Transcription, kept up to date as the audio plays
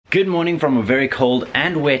Good morning from a very cold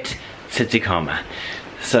and wet Tsitsikamma.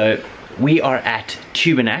 So we are at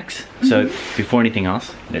Tubernax. So before anything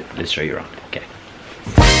else, let's show you around. Okay.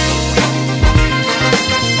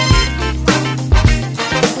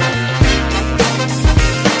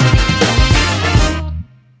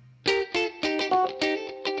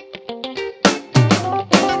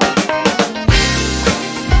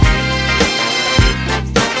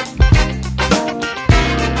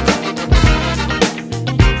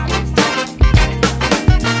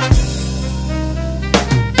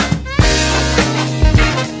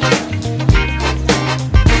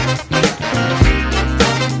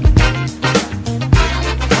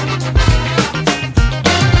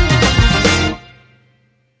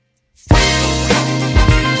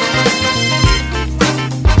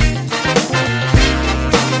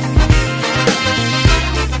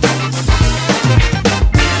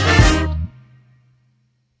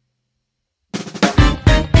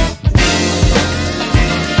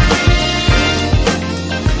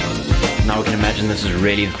 This is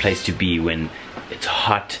really the place to be when it's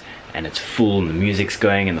hot and it's full and the music's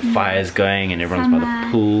going and the fire's going and everyone's by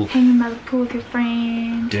the pool. Hanging by the pool with your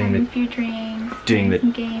friends, having a few drinks, doing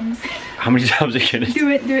some games. How many times are you gonna do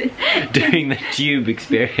it? Doing the tube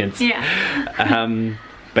experience. Yeah.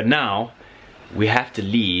 But now we have to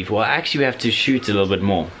leave. Well, actually we have to shoot a little bit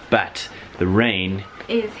more, but the rain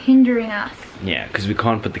is hindering us. Yeah, because we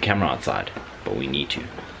can't put the camera outside, but we need to.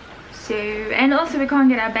 So, and also we can't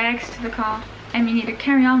get our bags to the car. And we need to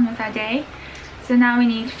carry on with our day. So now we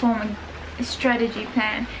need to form a strategy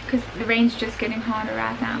plan because the rain's just getting harder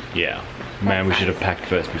right now. Yeah. Man, we should have packed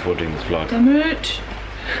first before doing this vlog. Damn it.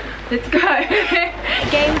 Let's go.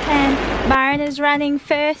 Game plan. Byron is running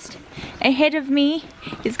first ahead of me.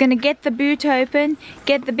 He's gonna get the boot open,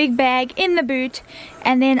 get the big bag in the boot,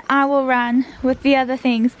 and then I will run with the other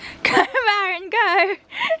things. Go Byron, go.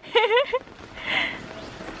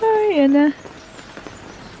 Oh yeah.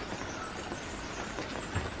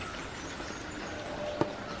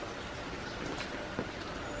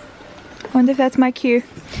 I wonder if that's my cue.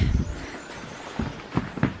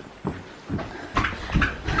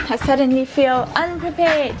 I suddenly feel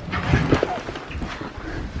unprepared.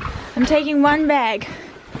 I'm taking one bag,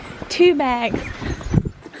 2 bags.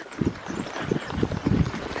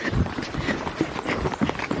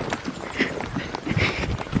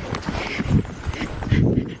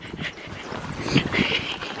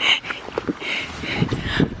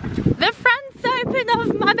 The front's open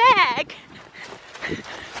of my bag.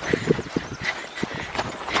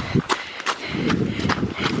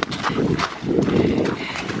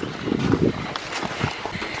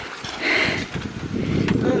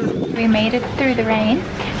 We made it through the rain,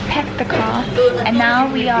 packed the car, and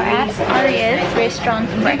now we are at Aria's restaurant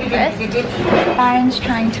for breakfast. Byron's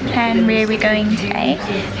trying to plan where we're going today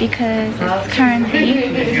because it's currently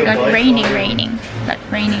like raining.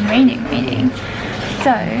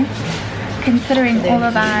 So, considering all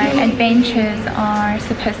of our adventures are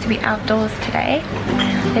supposed to be outdoors today,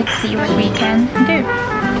 let's see what we can do.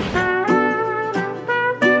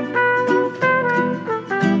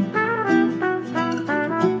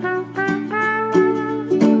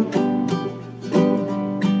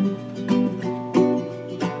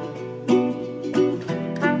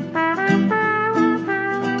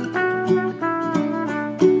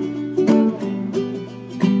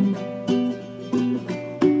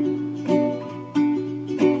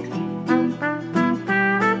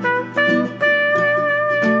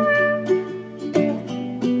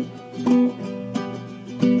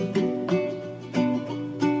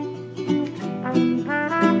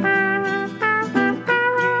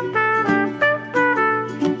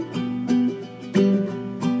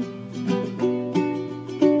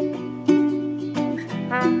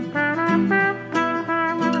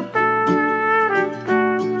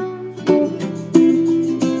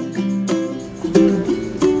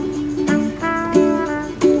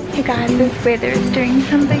 This weather is doing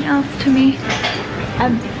something else to me.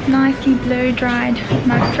 I've nicely blow dried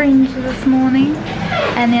my fringe this morning,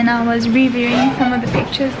 and then I was reviewing some of the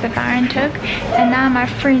pictures that Byron took, and now my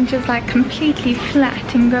fringe is like completely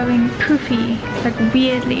flat and going poofy, like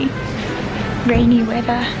weirdly. Rainy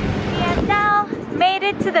weather. We have now made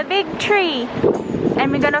it to the big tree,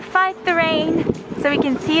 and we're gonna fight the rain so we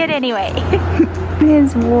can see it anyway.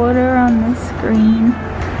 There's water on the screen.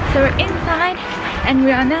 So we're inside and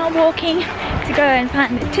we are now walking to go and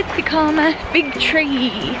find the Tsitsikamma big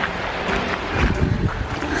tree.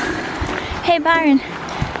 Hey Byron,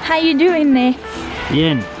 how you doing there?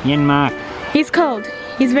 Yen Mark. He's cold.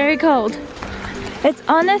 He's very cold. It's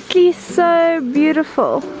honestly so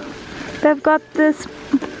beautiful. They've got this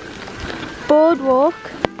boardwalk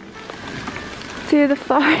through the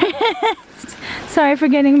forest. Sorry for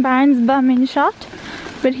getting Baron's bum in shot,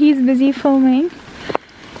 but he's busy filming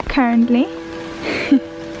currently.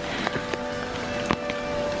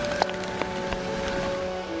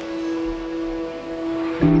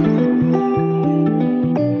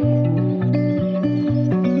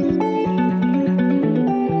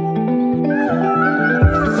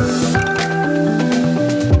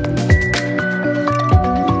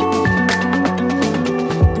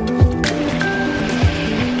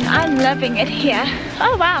 Loving it here.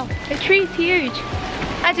 Oh wow, the tree's huge.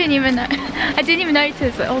 I didn't even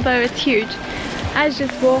notice it, although it's huge. I was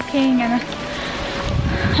just walking and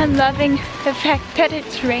I'm loving the fact that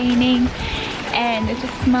it's raining and it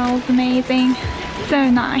just smells amazing. So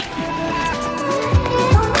nice.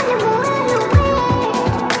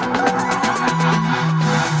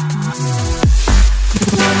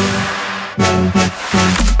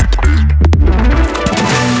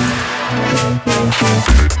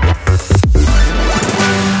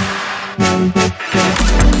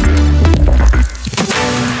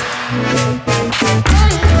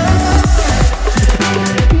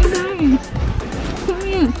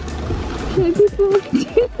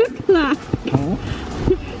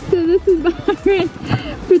 So this is Byron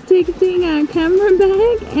protecting our camera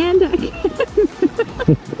bag and our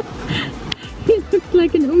camera. He looks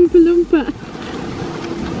like an Oompa Loompa.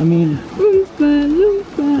 I mean, Oompa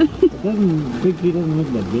Loompa. Biggie doesn't look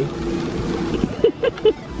that big.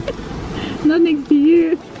 Not next to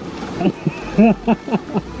you.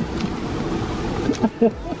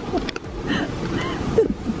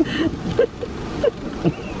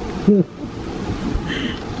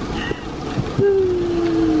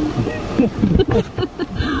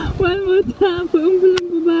 One more time for Oompa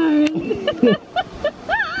Loompa Byron.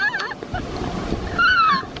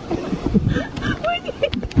 What did you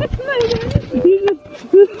do like that?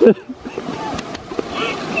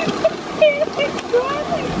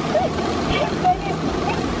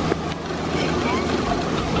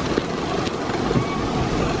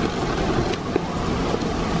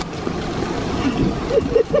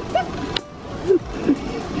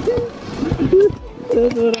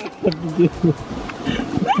 That's what I have to do.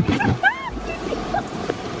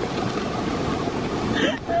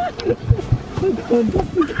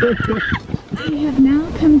 We have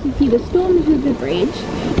now come to see the Storms River Bridge,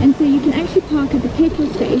 and so you can actually park at the petrol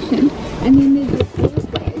station, and then there's the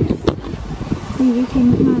bridge where you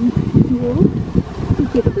can walk to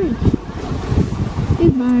see the bridge.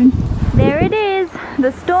 There's Byron. There it is,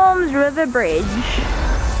 the Storms River Bridge.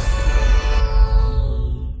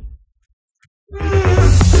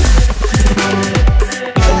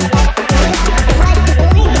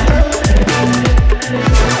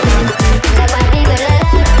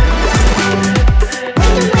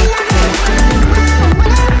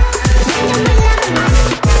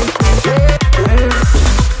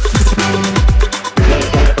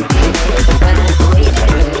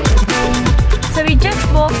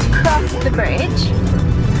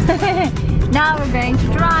 Now we're going to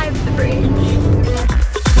drive the bridge.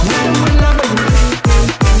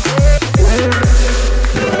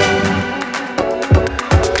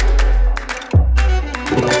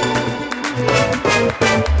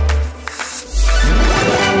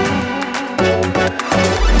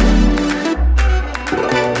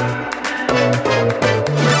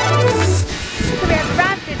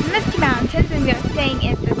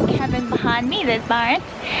 There's Byron.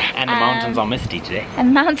 And the mountains are misty today. And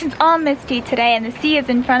the mountains are misty today, and the sea is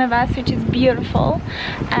in front of us, which is beautiful.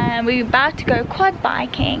 We're about to go quad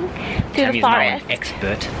biking through the forest. Now an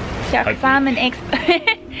expert. Yeah, because I'm an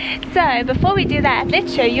expert. So before we do that,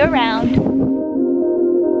 let's show you around.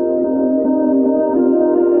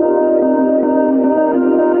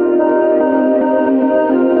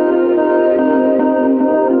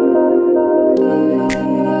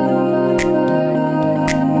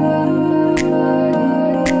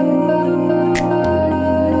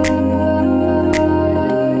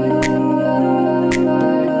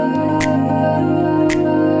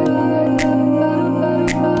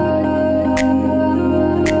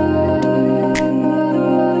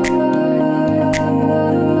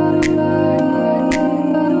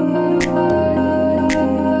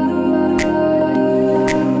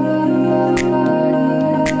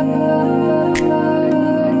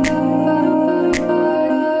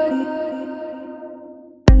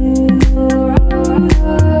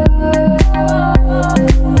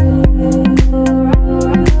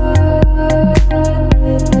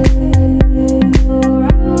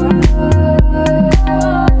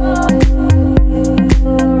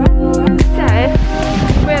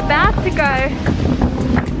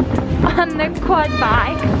 On the quad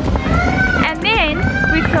bike, And then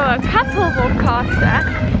we saw a couple walk past us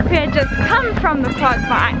who had just come from the quad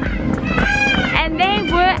bike, and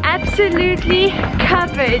they were absolutely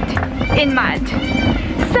covered in mud.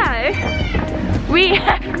 So we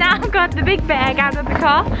have now got the big bag out of the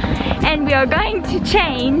car and we are going to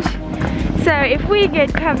change. So if we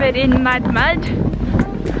get covered in mud,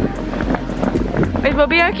 it will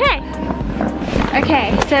be okay.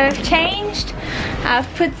 Okay, so I've changed.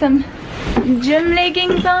 I've put some gym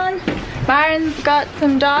leggings on. Byron's got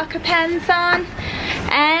some darker pants on.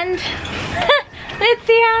 And let's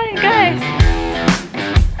see how it goes.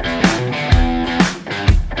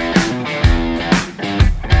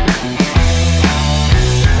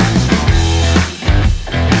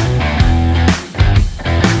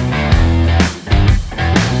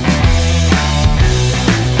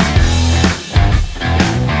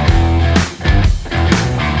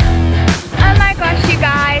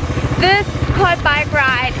 Bike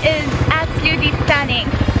ride is absolutely stunning.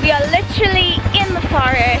 We are literally in the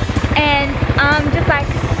forest and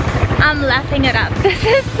I'm lapping it up. This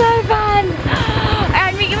is so fun,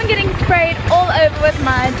 and we're even getting sprayed all over with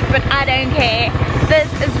mud, but I don't care.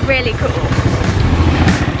 This is really cool.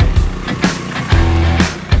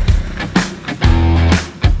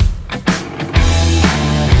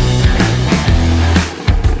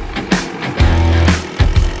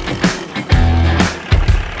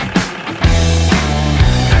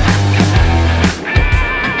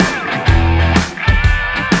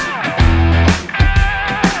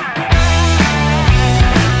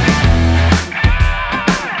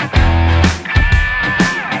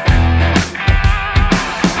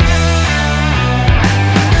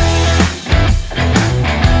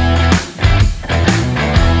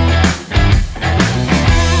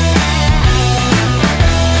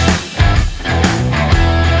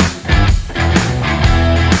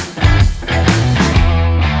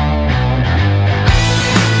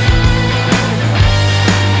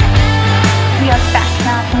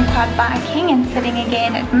 Biking and sitting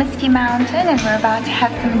again at Misty Mountain, and we're about to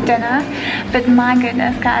have some dinner. But my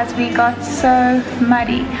goodness guys, we got so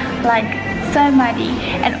muddy, like so muddy.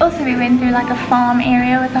 And also we went through like a farm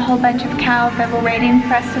area with a whole bunch of cows that were waiting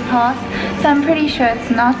for us to pass, so I'm pretty sure it's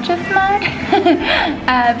not just mud.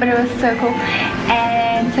 But it was so cool.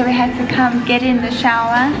 And so we had to come get in the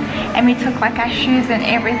shower, and we took like our shoes and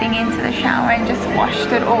everything into the shower and just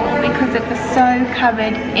washed it all because it was so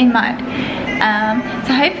covered in mud.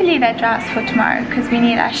 So hopefully that dries for tomorrow, because we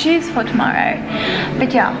need our shoes for tomorrow.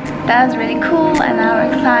 But yeah, that was really cool, and now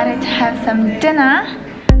we're excited to have some dinner.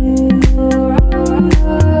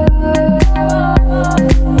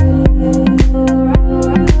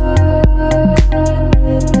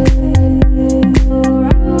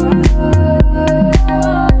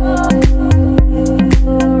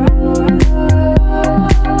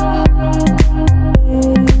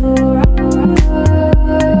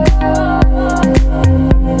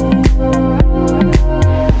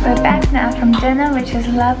 Which is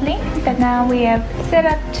lovely, but now we have set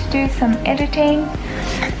up to do some editing,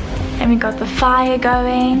 and we got the fire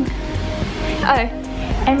going. Oh,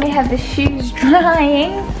 and we have the shoes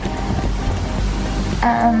drying.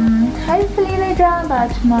 Hopefully they dry by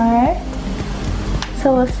tomorrow,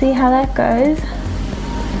 so we'll see how that goes.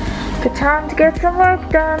 But time to get some work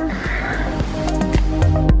done.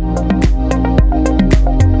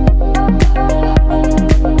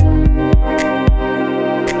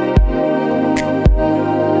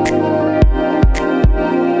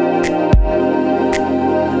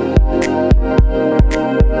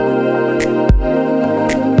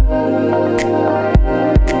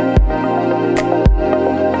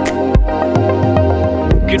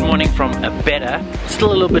 From a better,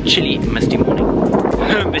 still a little bit chilly, misty morning.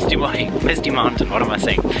 Misty Mountain, what am I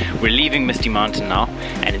saying? We're leaving Misty Mountain now,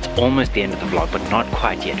 and it's almost the end of the vlog, but not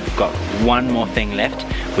quite yet. We've got one more thing left,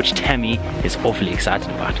 which Tammy is awfully excited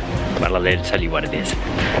about, but I'll let her tell you what it is.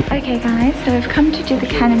 Okay guys, so we've come to do the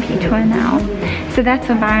canopy tour now. So that's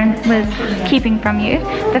what Byron was keeping from you,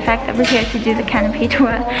 the fact that we're here to do the canopy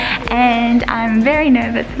tour, and I'm very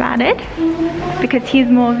nervous about it because he's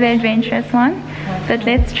more of the adventurous one. But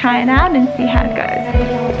let's try it out and see how it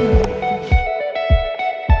goes.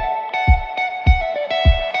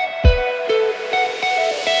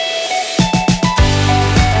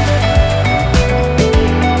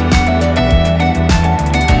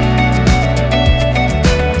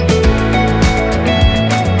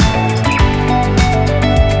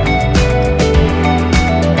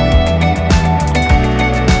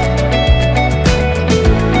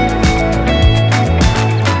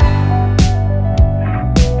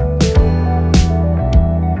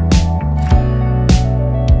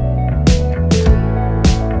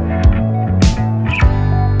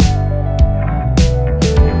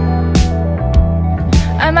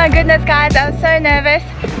 goodness guys, I was so nervous,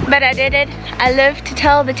 but I did it. I live to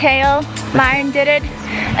tell the tale. Byron did it.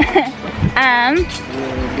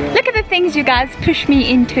 Look at the things you guys push me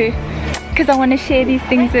into, because I want to share these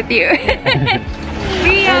things with you.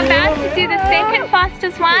 We are about to do the second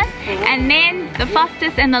fastest one, and then the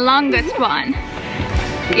fastest and the longest one.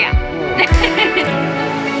 Yeah.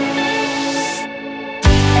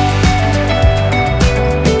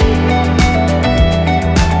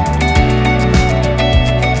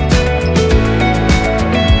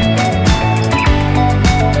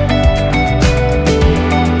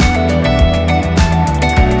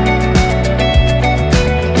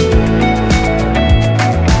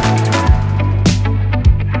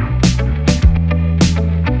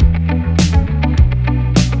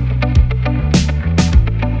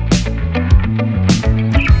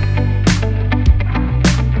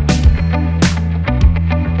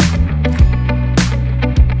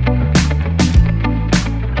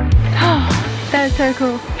 So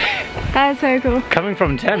cool. That was so cool. Coming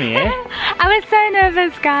from Tammy, eh? I was so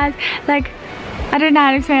nervous, guys. Like, I don't know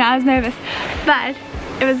how to explain it. I was nervous, but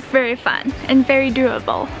it was very fun and very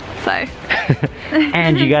doable. So.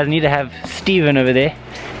 And you guys need to have Steven over there,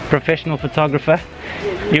 professional photographer.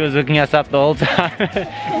 He was hooking us up the whole time,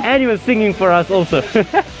 and he was singing for us also.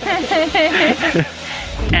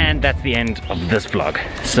 And that's the end of this vlog.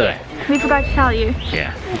 So. We forgot to tell you.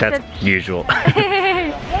 Yeah, that's usual.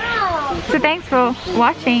 So thanks for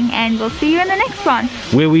watching, and we'll see you in the next one.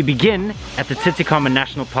 Where we begin at the Tsitsikamma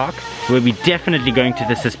National Park, where we're definitely going to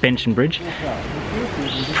the suspension bridge.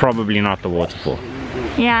 Probably not the waterfall.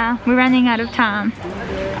 Yeah, we're running out of time.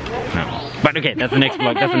 No. But okay, that's the next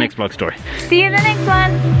vlog. That's the next vlog story. See you in the next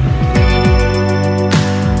one.